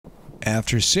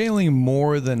After sailing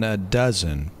more than a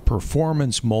dozen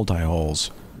performance multi-hulls,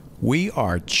 we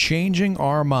are changing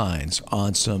our minds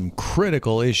on some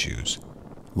critical issues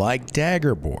like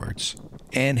daggerboards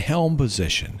and helm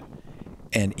position,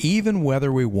 and even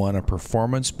whether we want a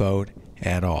performance boat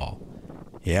at all.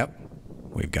 Yep,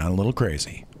 we've gone a little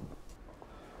crazy.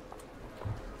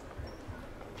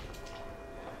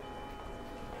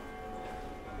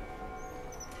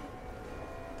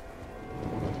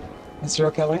 Mr.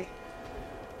 O'Kelly?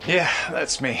 Yeah,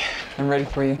 that's me. I'm ready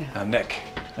for you. I'm Nick.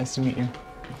 Nice to meet you.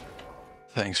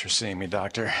 Thanks for seeing me,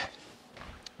 Doctor.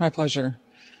 My pleasure.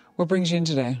 What brings you in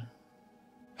today?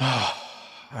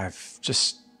 I've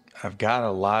got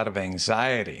a lot of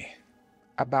anxiety.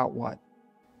 About what?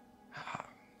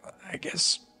 I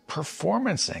guess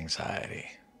performance anxiety.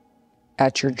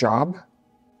 At your job?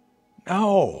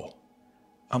 No,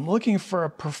 I'm looking for a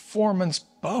performance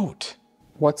boat.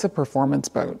 What's a performance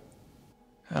boat?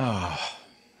 Oh,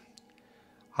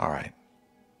 all right.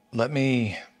 Let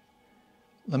me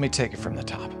take it from the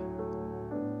top.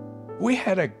 We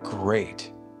had a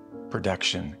great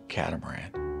production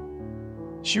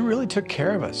catamaran. She really took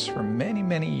care of us for many,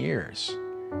 many years.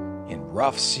 In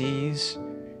rough seas,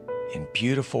 in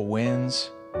beautiful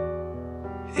winds.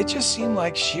 It just seemed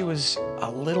like she was a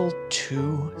little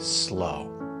too slow.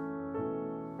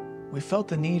 We felt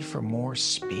the need for more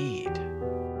speed.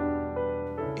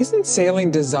 Isn't sailing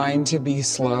designed to be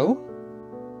slow?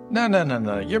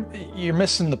 No. You're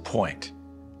missing the point.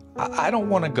 I don't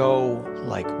want to go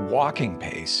like walking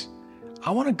pace.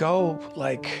 I want to go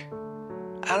like,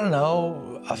 I don't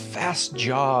know, a fast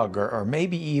jog or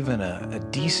maybe even a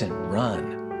decent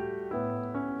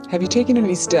run. Have you taken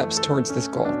any steps towards this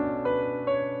goal?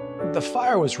 The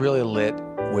fire was really lit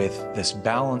with this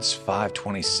Balance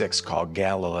 526 called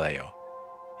Galileo.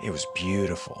 It was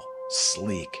beautiful,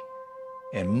 sleek,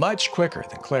 and much quicker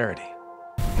than Clarity.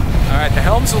 All right, the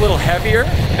helm's a little heavier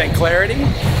than Clarity,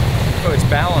 but it's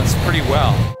balanced pretty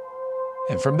well.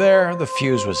 And from there, the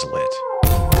fuse was lit.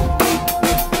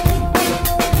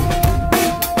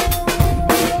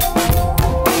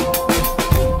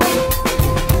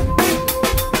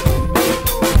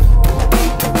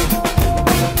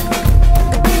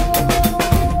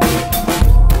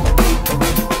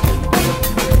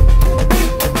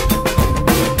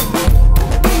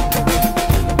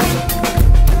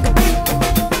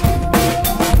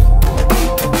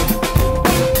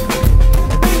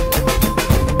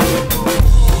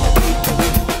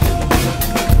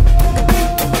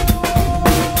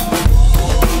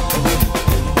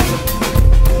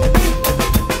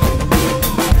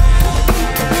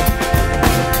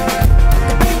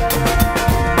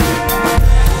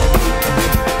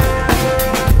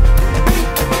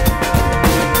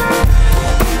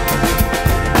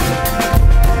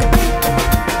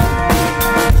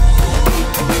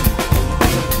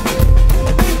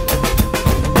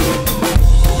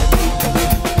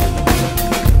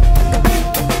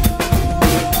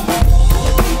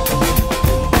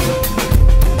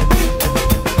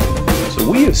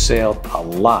 Sailed a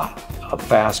lot of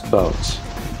fast boats.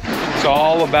 It's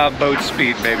all about boat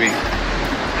speed, baby.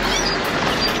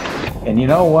 And you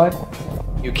know what?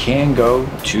 You can go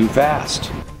too fast.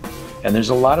 And there's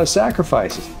a lot of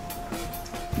sacrifices.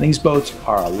 These boats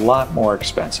are a lot more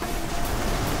expensive.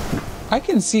 I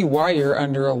can see why you're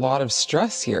under a lot of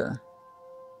stress here.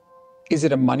 Is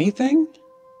it a money thing?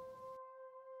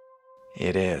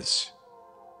 It is.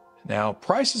 Now,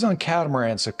 prices on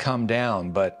catamarans have come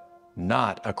down, but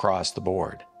not across the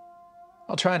board.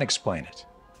 I'll try and explain it.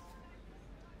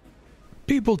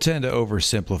 People tend to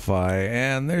oversimplify,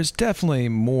 and there's definitely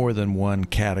more than one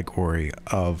category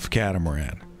of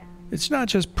catamaran. It's not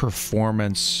just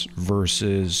performance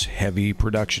versus heavy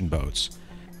production boats.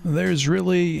 There's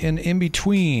really an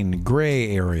in-between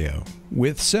gray area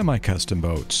with semi-custom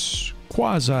boats,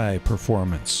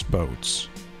 quasi-performance boats,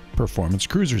 performance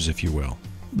cruisers if you will.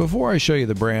 Before I show you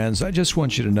the brands, I just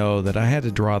want you to know that I had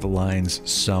to draw the lines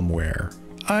somewhere.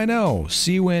 I know,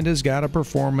 Seawind has got a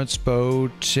performance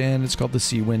boat, and it's called the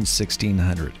Seawind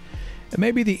 1600. And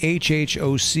maybe the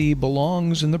HHOC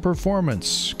belongs in the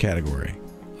performance category.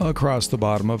 Across the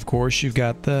bottom, of course, you've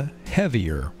got the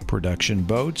heavier production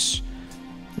boats.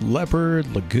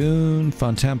 Leopard, Lagoon,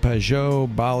 Fontaine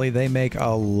Pajot, Bali, they make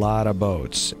a lot of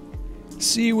boats.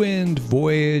 Seawind,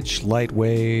 Voyage,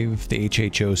 Lightwave, the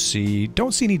HHOC.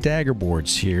 Don't see any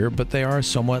daggerboards here, but they are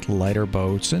somewhat lighter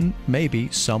boats and maybe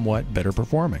somewhat better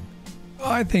performing.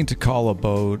 I think to call a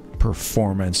boat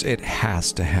performance, it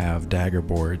has to have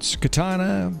daggerboards.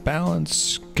 Katana,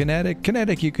 Balance, Kinetic.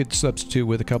 Kinetic you could substitute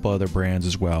with a couple other brands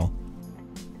as well.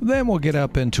 Then we'll get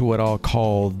up into what I'll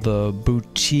call the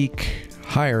boutique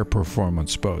higher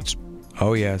performance boats.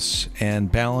 Oh yes, and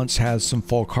Balance has some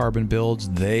full carbon builds.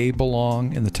 They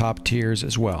belong in the top tiers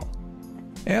as well.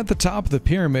 At the top of the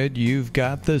pyramid, you've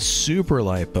got the super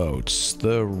light boats,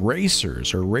 the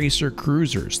racers or racer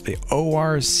cruisers, the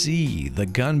ORC, the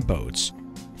gunboats.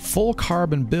 Full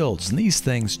carbon builds, and these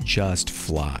things just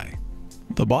fly.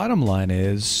 The bottom line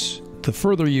is, the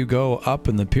further you go up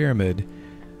in the pyramid,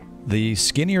 the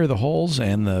skinnier the holes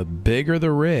and the bigger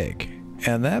the rig,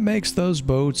 and that makes those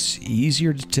boats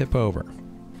easier to tip over.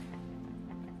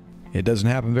 It doesn't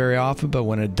happen very often, but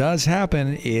when it does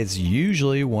happen, it's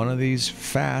usually one of these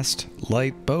fast,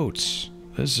 light boats.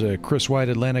 This is a Chris White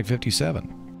Atlantic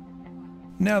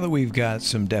 57. Now that we've got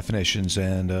some definitions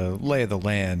and a lay of the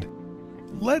land,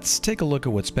 let's take a look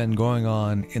at what's been going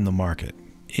on in the market.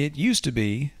 It used to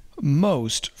be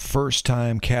most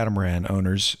first-time catamaran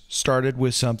owners started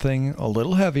with something a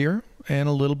little heavier and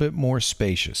a little bit more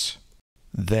spacious.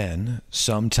 Then,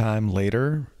 sometime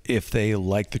later, if they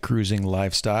like the cruising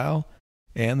lifestyle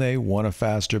and they want a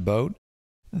faster boat,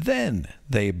 then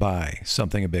they buy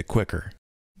something a bit quicker.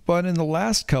 But in the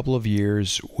last couple of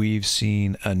years, we've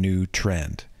seen a new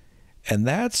trend. And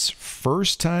that's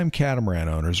first-time catamaran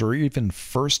owners or even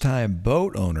first-time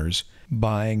boat owners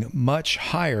buying much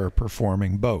higher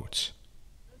performing boats.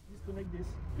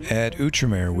 At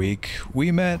Outremer Week,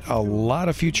 we met a lot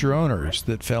of future owners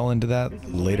that fell into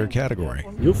that later category.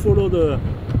 You follow the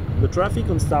traffic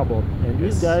on starboard, and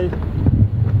this guy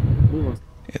move on.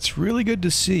 It's really good to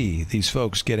see these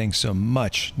folks getting some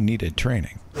much needed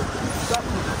training.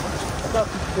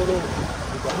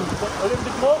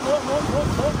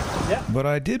 But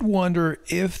I did wonder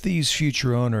if these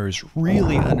future owners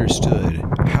really understood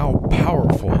how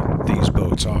powerful these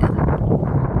boats are.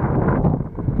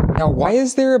 Now, why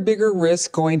is there a bigger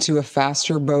risk going to a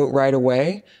faster boat right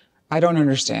away? I don't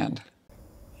understand.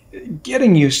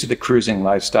 Getting used to the cruising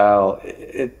lifestyle,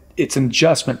 it's an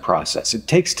adjustment process. It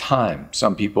takes time.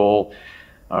 Some people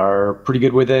are pretty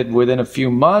good with it within a few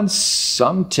months.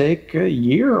 Some take a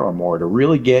year or more to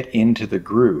really get into the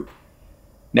groove.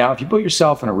 Now, if you put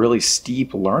yourself in a really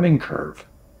steep learning curve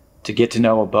to get to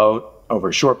know a boat over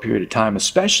a short period of time,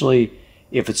 especially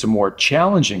if it's a more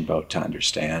challenging boat to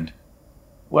understand,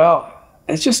 well,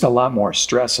 it's just a lot more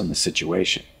stress on the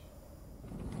situation.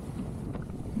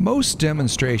 Most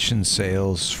demonstration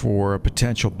sails for a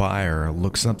potential buyer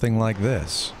look something like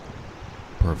this.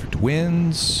 Perfect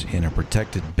winds, in a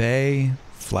protected bay,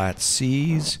 flat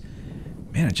seas.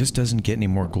 Man, it just doesn't get any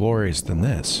more glorious than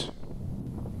this.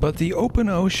 But the open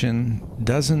ocean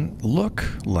doesn't look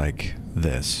like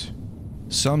this.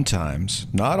 Sometimes,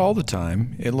 not all the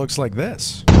time, it looks like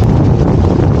this.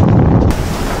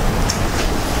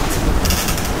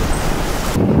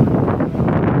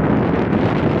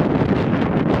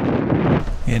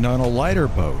 And on a lighter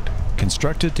boat,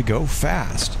 constructed to go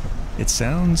fast, it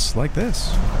sounds like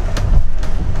this.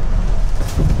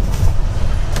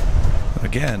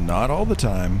 Again, not all the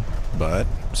time, but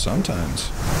sometimes.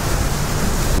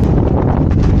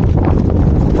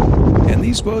 And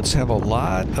these boats have a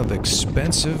lot of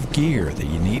expensive gear that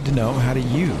you need to know how to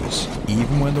use,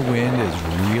 even when the wind is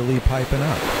really piping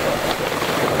up.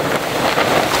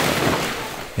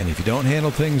 And if you don't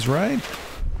handle things right,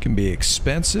 it can be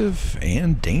expensive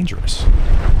and dangerous.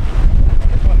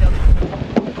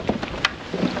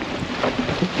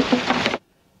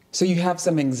 So you have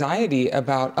some anxiety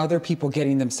about other people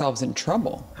getting themselves in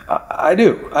trouble. I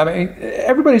do. I mean,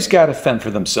 everybody's got to fend for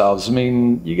themselves. I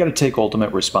mean, you got to take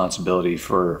ultimate responsibility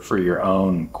for your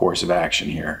own course of action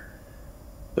here.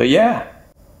 But yeah,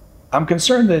 I'm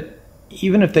concerned that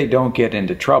even if they don't get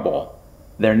into trouble,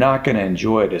 they're not going to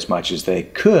enjoy it as much as they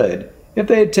could if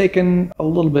they had taken a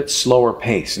little bit slower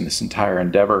pace in this entire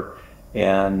endeavor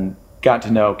and got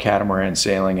to know catamaran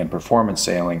sailing and performance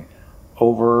sailing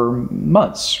over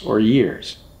months or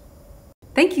years.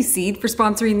 Thank you, Seed, for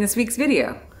sponsoring this week's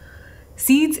video.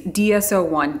 Seed's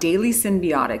DSO1 Daily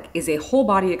Symbiotic is a whole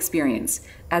body experience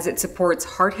as it supports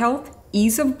heart health,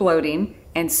 ease of bloating,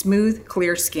 and smooth,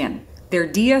 clear skin. Their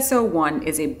DSO1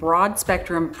 is a broad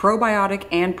spectrum probiotic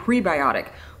and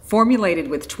prebiotic formulated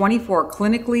with 24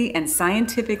 clinically and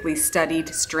scientifically studied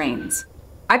strains.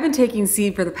 I've been taking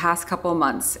Seed for the past couple of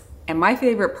months, and my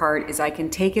favorite part is I can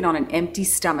take it on an empty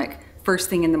stomach first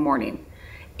thing in the morning.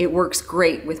 It works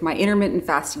great with my intermittent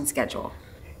fasting schedule.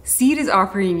 Seed is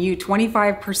offering you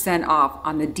 25% off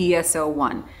on the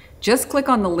DSO1. Just click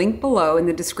on the link below in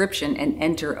the description and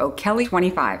enter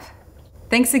O'Kelly25.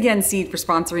 Thanks again, Seed, for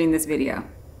sponsoring this video.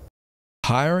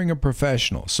 Hiring a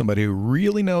professional, somebody who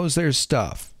really knows their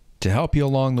stuff, to help you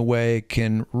along the way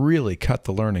can really cut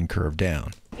the learning curve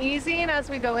down. Easing as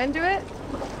we go into it.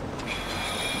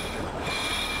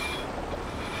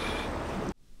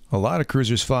 A lot of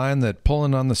cruisers find that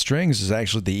pulling on the strings is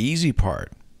actually the easy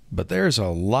part, but there's a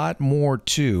lot more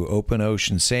to open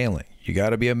ocean sailing. You got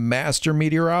to be a master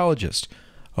meteorologist,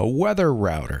 a weather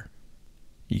router.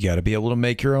 You got to be able to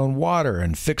make your own water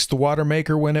and fix the water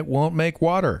maker when it won't make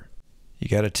water. You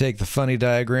got to take the funny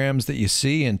diagrams that you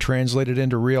see and translate it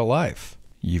into real life.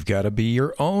 You've got to be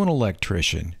your own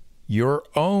electrician, your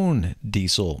own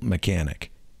diesel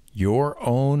mechanic, your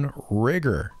own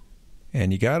rigger.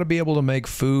 And you got to be able to make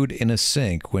food in a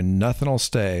sink when nothing will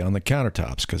stay on the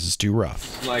countertops because it's too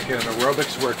rough. Like an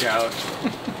aerobics workout.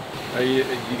 Are you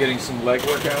getting some leg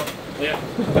workout? Yeah.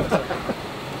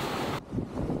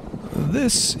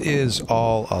 This is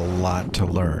all a lot to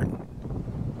learn.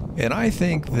 And I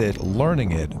think that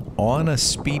learning it on a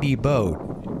speedy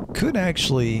boat could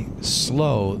actually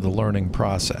slow the learning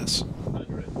process.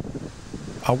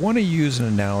 I want to use an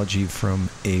analogy from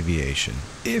aviation.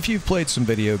 If you've played some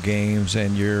video games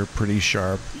and you're pretty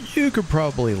sharp, you could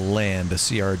probably land a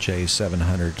CRJ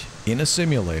 700 in a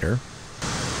simulator.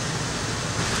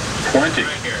 20,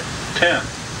 right here. 10.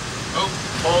 Oh,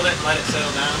 hold it, let it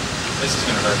settle down. This is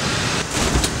gonna hurt.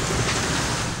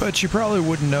 But you probably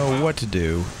wouldn't know what to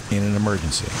do in an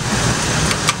emergency.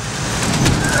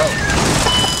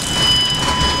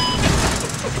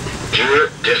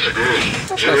 Disagree.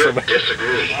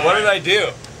 Disagree. What did I do?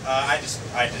 I just.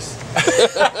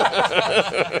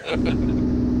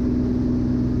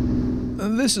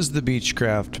 This is the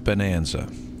Beechcraft Bonanza.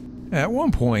 At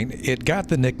one point, it got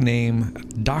the nickname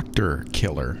Doctor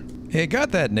Killer. It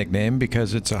got that nickname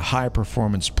because it's a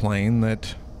high-performance plane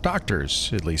that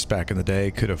doctors, at least back in the day,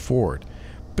 could afford.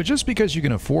 But just because you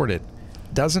can afford it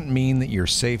doesn't mean that you're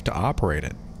safe to operate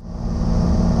it.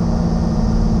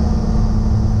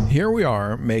 Here we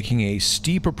are making a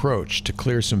steep approach to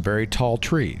clear some very tall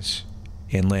trees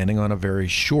and landing on a very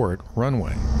short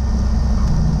runway.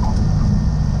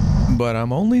 But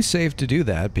I'm only safe to do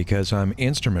that because I'm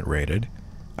instrument rated,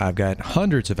 I've got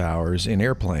hundreds of hours in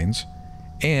airplanes,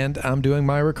 and I'm doing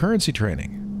my recurrency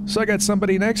training. So I got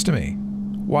somebody next to me,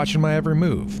 watching my every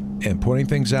move and pointing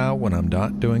things out when I'm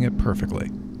not doing it perfectly.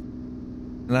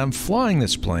 And I'm flying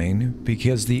this plane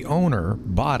because the owner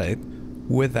bought it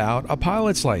without a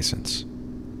pilot's license.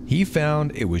 He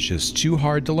found it was just too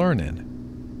hard to learn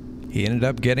in. He ended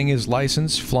up getting his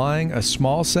license flying a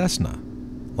small Cessna,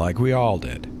 like we all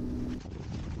did.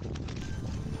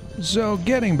 So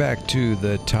getting back to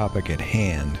the topic at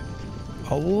hand,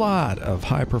 a lot of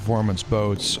high-performance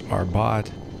boats are bought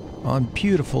on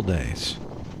beautiful days.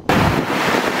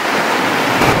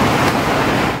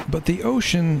 But the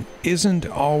ocean isn't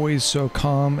always so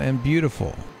calm and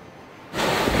beautiful.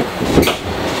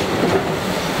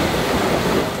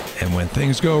 And when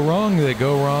things go wrong, they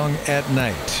go wrong at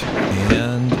night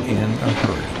and in a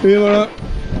hurry.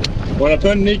 What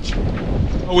happened, Nick?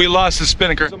 Oh, we lost the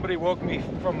spinnaker. Somebody woke me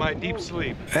from my deep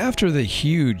sleep. After the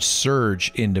huge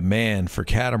surge in demand for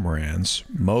catamarans,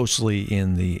 mostly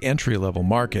in the entry-level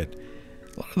market,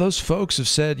 a lot of those folks have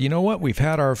said, you know what, we've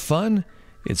had our fun,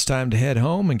 it's time to head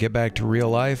home and get back to real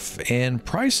life, and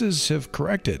prices have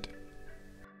corrected.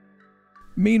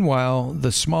 Meanwhile,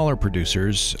 the smaller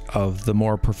producers of the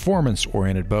more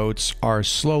performance-oriented boats are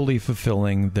slowly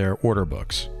fulfilling their order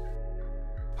books.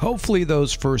 Hopefully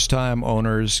those first-time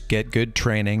owners get good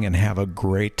training and have a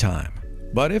great time.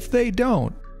 But if they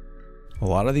don't, a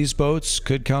lot of these boats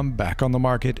could come back on the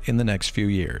market in the next few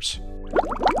years.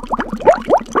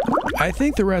 I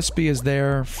think the recipe is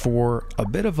there for a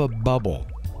bit of a bubble.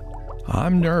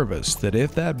 I'm nervous that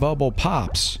if that bubble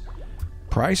pops,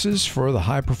 prices for the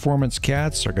high-performance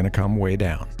cats are going to come way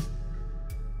down.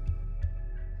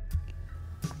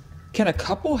 Can a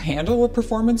couple handle a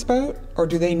performance boat, or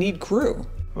do they need crew?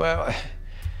 Well,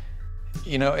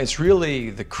 you know, it's really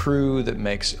the crew that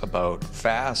makes a boat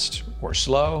fast or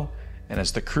slow, and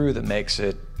it's the crew that makes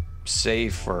it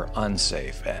safe or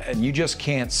unsafe. And you just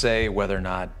can't say whether or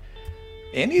not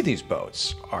any of these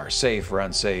boats are safe or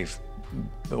unsafe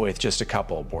with just a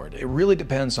couple aboard. It really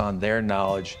depends on their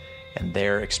knowledge and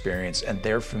their experience and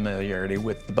their familiarity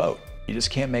with the boat. You just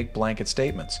can't make blanket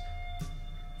statements.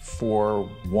 For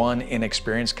one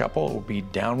inexperienced couple, it would be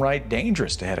downright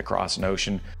dangerous to head across an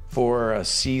ocean. For a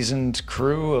seasoned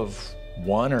crew of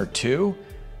one or two,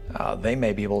 they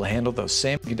may be able to handle those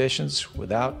same conditions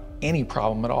without any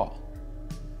problem at all.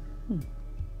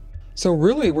 So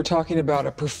really, we're talking about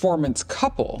a performance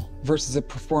couple versus a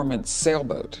performance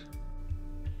sailboat.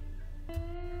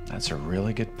 That's a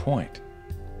really good point.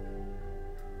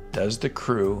 Does the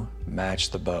crew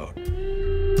match the boat?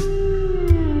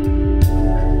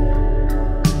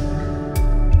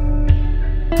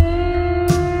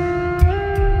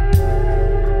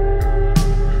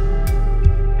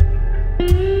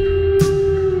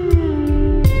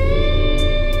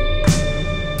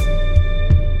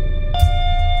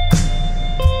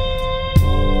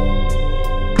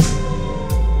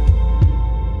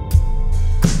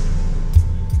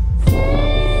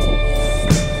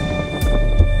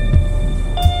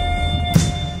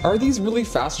 Are these really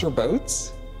faster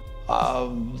boats?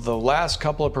 The last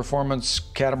couple of performance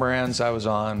catamarans I was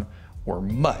on were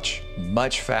much,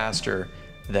 much faster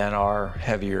than our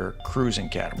heavier cruising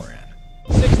catamaran.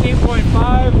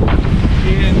 16.5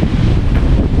 in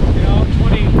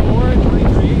 24,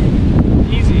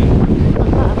 23, easy.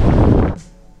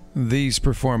 These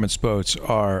performance boats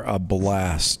are a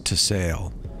blast to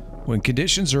sail. When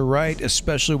conditions are right,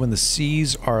 especially when the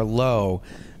seas are low,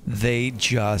 they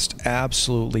just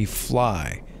absolutely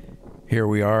fly. Here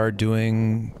we are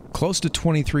doing close to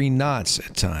 23 knots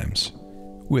at times,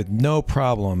 with no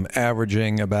problem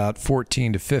averaging about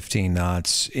 14 to 15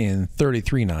 knots in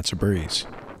 33 knots of breeze.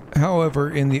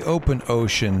 However, in the open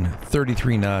ocean,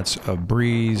 33 knots of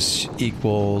breeze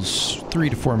equals 3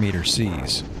 to 4 meter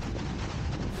seas.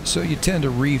 So you tend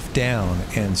to reef down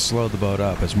and slow the boat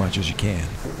up as much as you can.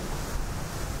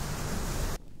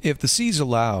 If the seas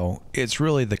allow, it's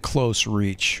really the close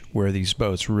reach where these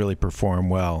boats really perform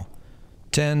well.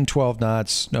 10, 12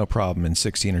 knots, no problem in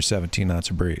 16 or 17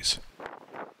 knots of breeze.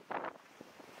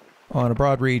 On a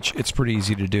broad reach, it's pretty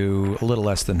easy to do a little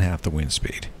less than half the wind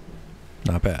speed.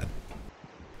 Not bad.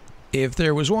 If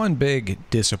there was one big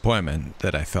disappointment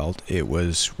that I felt, it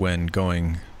was when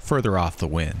going further off the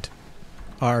wind.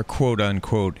 Our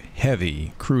quote-unquote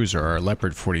heavy cruiser, our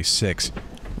Leopard 46,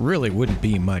 really wouldn't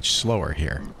be much slower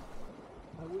here.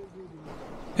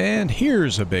 And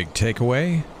here's a big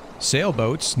takeaway.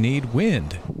 Sailboats need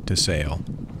wind to sail.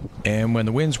 And when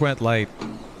the winds went light,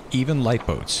 even light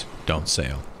boats don't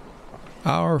sail.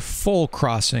 Our full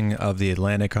crossing of the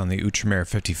Atlantic on the Outremer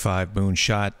 55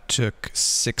 moonshot took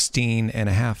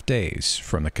 16.5 days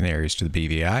from the Canaries to the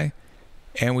BVI,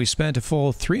 and we spent a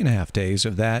full 3.5 days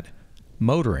of that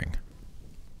motoring.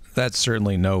 That's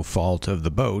certainly no fault of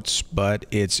the boats, but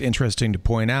it's interesting to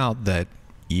point out that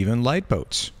even light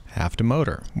boats have to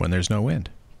motor when there's no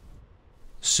wind.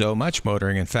 So much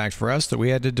motoring, in fact, for us that we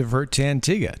had to divert to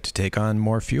Antigua to take on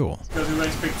more fuel. Because we were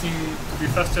expecting to be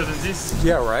faster than this.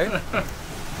 Yeah, right?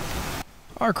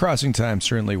 Our crossing time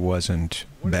certainly wasn't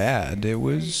bad. It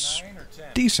was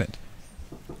decent.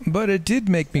 But it did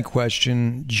make me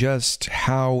question just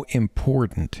how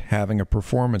important having a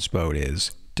performance boat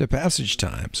is to passage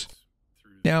times.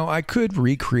 Now, I could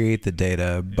recreate the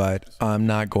data, but I'm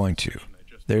not going to.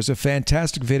 There's a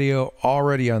fantastic video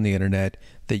already on the internet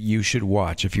that you should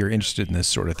watch if you're interested in this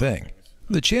sort of thing.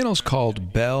 The channel's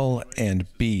called Belle and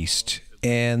Beast,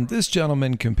 and this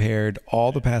gentleman compared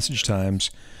all the passage times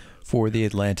for the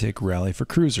Atlantic Rally for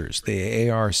Cruisers, the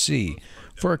ARC,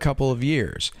 for a couple of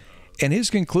years. And his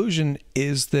conclusion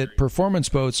is that performance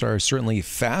boats are certainly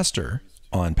faster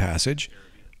on passage,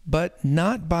 but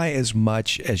not by as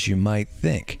much as you might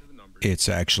think. It's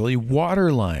actually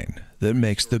waterline that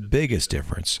makes the biggest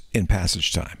difference in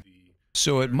passage time.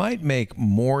 So it might make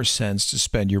more sense to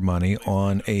spend your money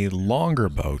on a longer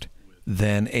boat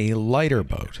than a lighter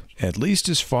boat, at least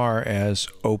as far as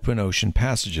open ocean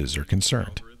passages are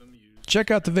concerned.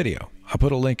 Check out the video. I'll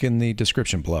put a link in the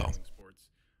description below.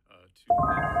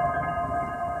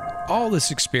 All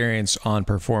this experience on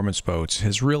performance boats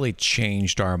has really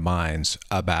changed our minds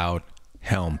about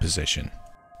helm position.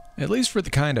 At least for the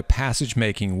kind of passage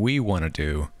making we want to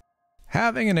do,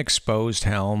 having an exposed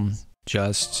helm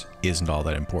just isn't all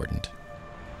that important.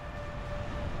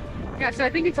 Yeah, so I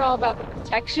think it's all about the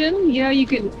protection. You know, you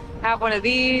can have one of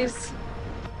these.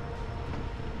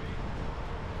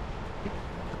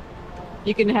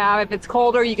 You can have, if it's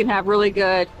colder, you can have really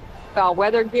good foul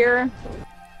weather gear.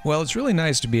 Well, it's really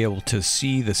nice to be able to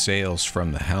see the sails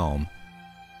from the helm.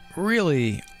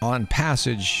 Really, on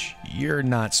passage, you're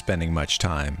not spending much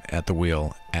time at the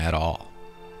wheel at all.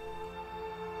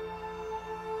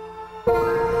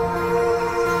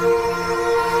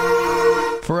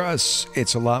 For us,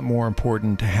 it's a lot more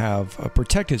important to have a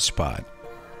protected spot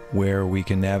where we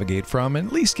can navigate from and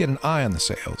at least get an eye on the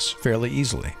sails fairly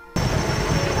easily.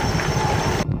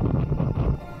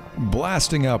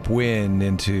 Blasting upwind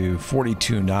into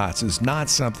 42 knots is not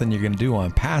something you're going to do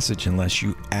on passage unless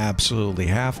you absolutely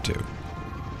have to.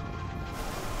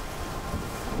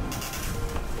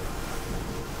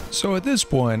 So at this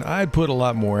point, I'd put a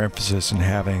lot more emphasis in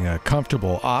having a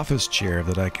comfortable office chair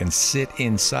that I can sit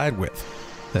inside with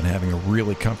than having a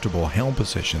really comfortable helm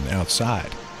position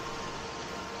outside.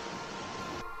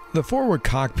 The forward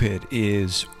cockpit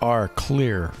is our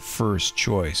clear first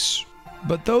choice,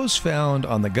 but those found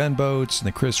on the gunboats and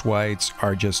the Chris Whites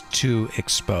are just too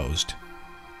exposed.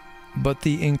 But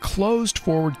the enclosed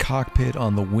forward cockpit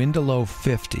on the Windalow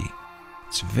 50,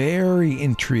 it's very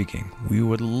intriguing. We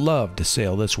would love to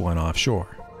sail this one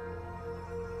offshore.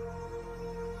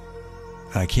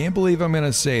 I can't believe I'm going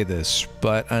to say this,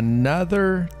 but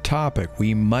another topic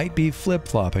we might be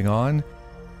flip-flopping on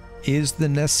is the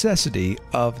necessity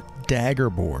of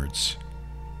daggerboards.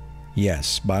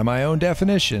 Yes, by my own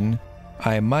definition,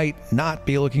 I might not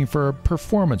be looking for a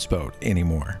performance boat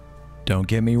anymore. Don't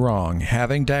get me wrong,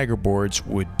 having daggerboards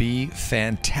would be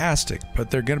fantastic, but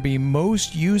they're going to be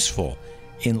most useful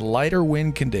in lighter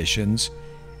wind conditions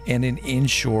and in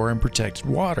inshore and protected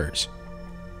waters.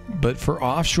 But for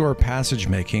offshore passage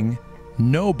making,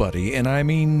 nobody, and I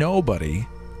mean nobody,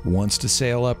 wants to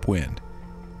sail upwind.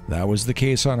 That was the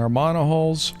case on our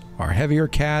monohulls, our heavier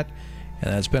cat,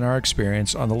 and that's been our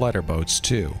experience on the lighter boats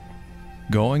too.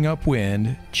 Going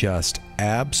upwind just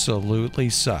absolutely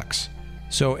sucks.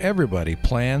 So everybody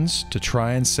plans to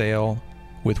try and sail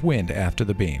with wind after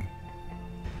the beam.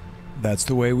 That's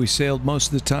the way we sailed most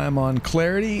of the time on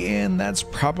Clarity, and that's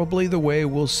probably the way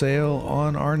we'll sail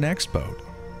on our next boat.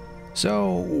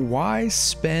 So why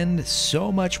spend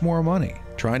so much more money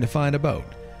trying to find a boat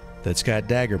that's got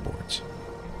daggerboards?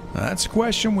 That's a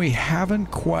question we haven't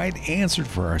quite answered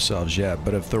for ourselves yet,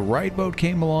 but if the right boat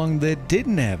came along that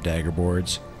didn't have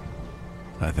daggerboards,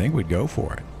 I think we'd go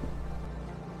for it.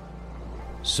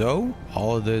 So,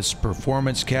 all of this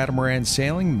performance catamaran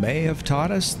sailing may have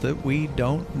taught us that we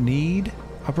don't need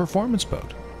a performance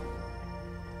boat.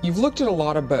 You've looked at a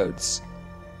lot of boats.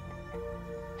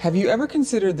 Have you ever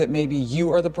considered that maybe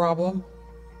you are the problem?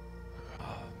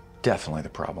 Definitely the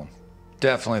problem.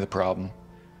 Definitely the problem.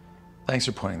 Thanks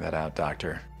for pointing that out,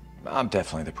 Doctor. I'm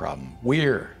definitely the problem.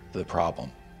 We're the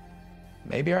problem.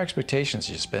 Maybe our expectations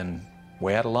have just been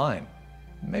way out of line.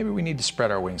 Maybe we need to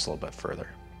spread our wings a little bit further.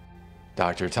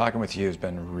 Doctor, talking with you has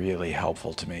been really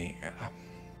helpful to me.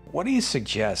 What do you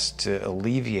suggest to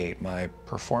alleviate my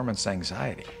performance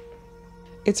anxiety?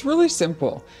 It's really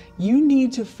simple. You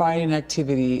need to find an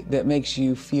activity that makes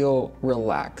you feel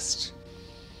relaxed.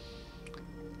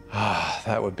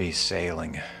 That would be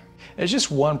sailing. There's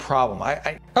just one problem.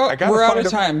 I we're out of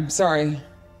time. Sorry.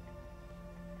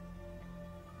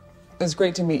 It was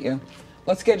great to meet you.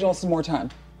 Let's schedule some more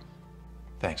time.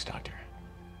 Thanks, Doctor.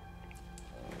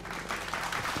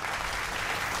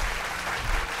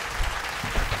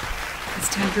 It's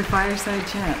time for fireside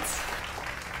chats.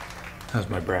 How's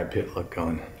my Brad Pitt look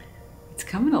going? It's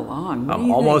coming along.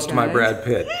 I'm almost my Brad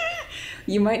Pitt.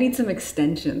 You might need some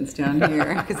extensions down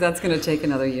here because that's going to take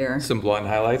another year. Some blonde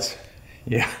highlights,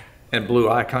 yeah, and blue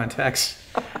eye contacts.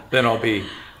 Then I'll be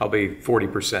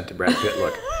 40% to Brad Pitt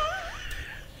look.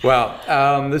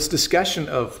 Well, this discussion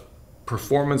of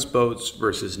performance boats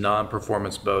versus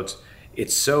non-performance boats,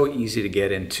 it's so easy to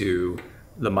get into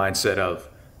the mindset of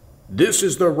this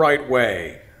is the right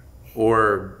way,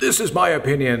 or this is my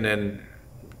opinion, and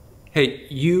hey,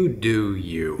 you do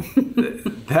you.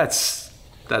 That's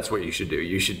what you should do.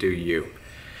 You should do you.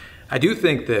 I do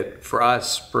think that for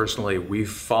us personally, we've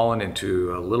fallen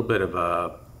into a little bit of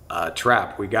a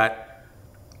trap. We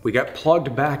got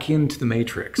plugged back into the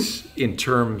matrix in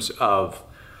terms of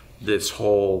this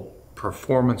whole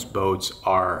performance boats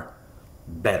are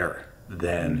better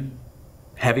than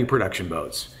heavy production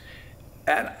boats.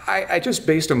 And I just,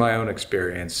 based on my own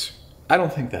experience, I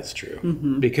don't think that's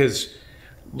true. Because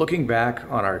looking back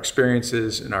on our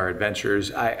experiences and our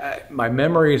adventures, my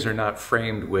memories are not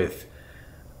framed with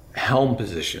helm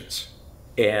positions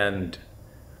and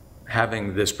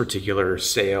having this particular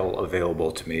sail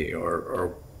available to me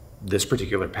or this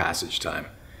particular passage time.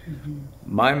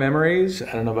 My memories,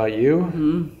 I don't know about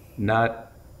you,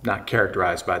 not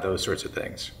characterized by those sorts of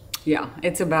things. Yeah,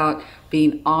 it's about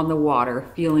being on the water,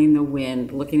 feeling the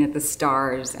wind, looking at the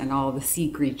stars and all the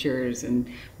sea creatures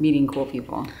and meeting cool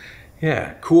people.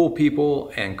 Yeah, cool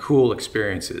people and cool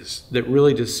experiences that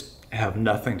really just have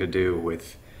nothing to do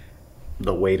with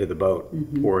the weight of the boat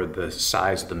or the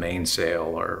size of the mainsail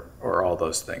or all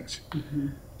those things.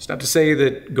 It's not to say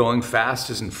that going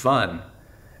fast isn't fun.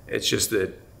 It's just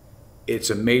that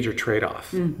it's a major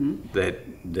trade-off that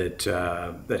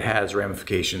has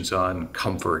ramifications on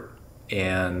comfort,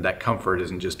 and that comfort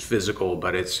isn't just physical,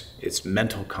 but it's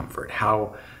mental comfort.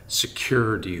 How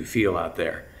secure do you feel out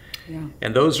there? Yeah.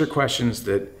 And those are questions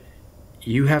that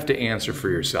you have to answer for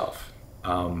yourself.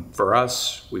 For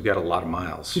us, we've got a lot of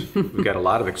miles. We've got a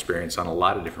lot of experience on a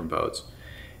lot of different boats.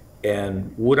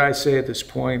 And would I say at this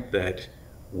point that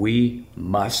we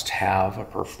must have a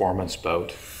performance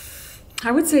boat? I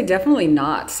would say definitely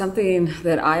not. Something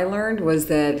that I learned was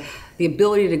that the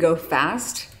ability to go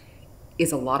fast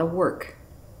is a lot of work.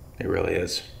 It really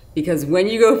is. Because when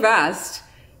you go fast,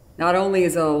 not only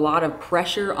is a lot of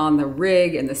pressure on the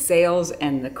rig and the sails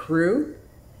and the crew,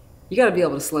 you got to be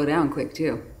able to slow down quick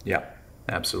too. Yeah,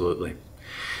 absolutely.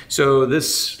 So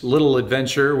this little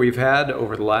adventure we've had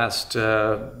over the last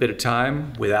bit of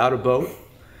time without a boat,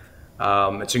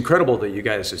 it's incredible that you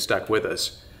guys have stuck with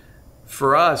us.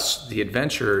 For us, the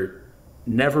adventure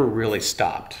never really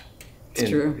stopped. It's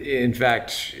true. In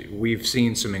fact, we've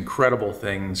seen some incredible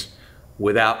things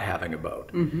without having a boat.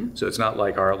 So it's not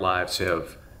like our lives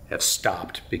have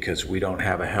stopped because we don't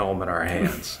have a helm in our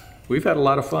hands. We've had a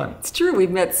lot of fun. It's true.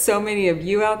 We've met so many of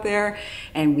you out there,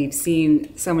 and we've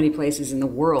seen so many places in the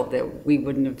world that we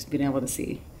wouldn't have been able to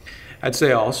see. I'd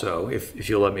say also, if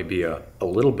you'll let me be a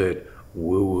little bit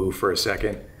woo-woo for a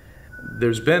second,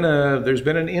 there's been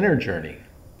an inner journey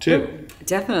too. It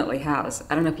definitely has.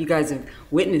 I don't know if you guys have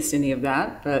witnessed any of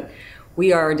that, but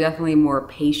we are definitely more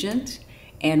patient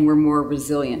and we're more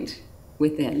resilient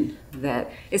within.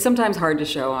 That it's sometimes hard to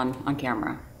show on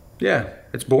camera. Yeah,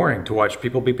 it's boring to watch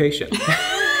people be patient.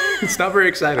 It's not very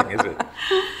exciting, is it?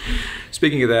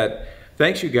 Speaking of that,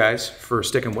 thanks you guys for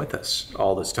sticking with us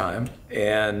all this time.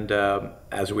 And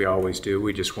as we always do,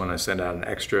 we just want to send out an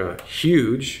extra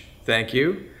huge thank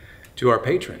you to our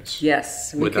patrons.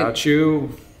 Yes. Without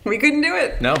you, we couldn't do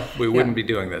it. No, we wouldn't be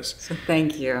doing this. So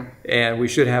thank you. And we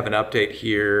should have an update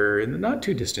here in the not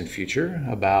too distant future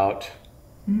about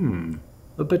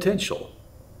the potential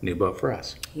new boat for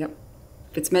us. Yep.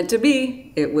 If it's meant to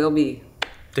be, it will be.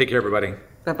 Take care, everybody.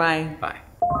 Bye-bye. Bye.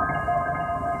 Bye.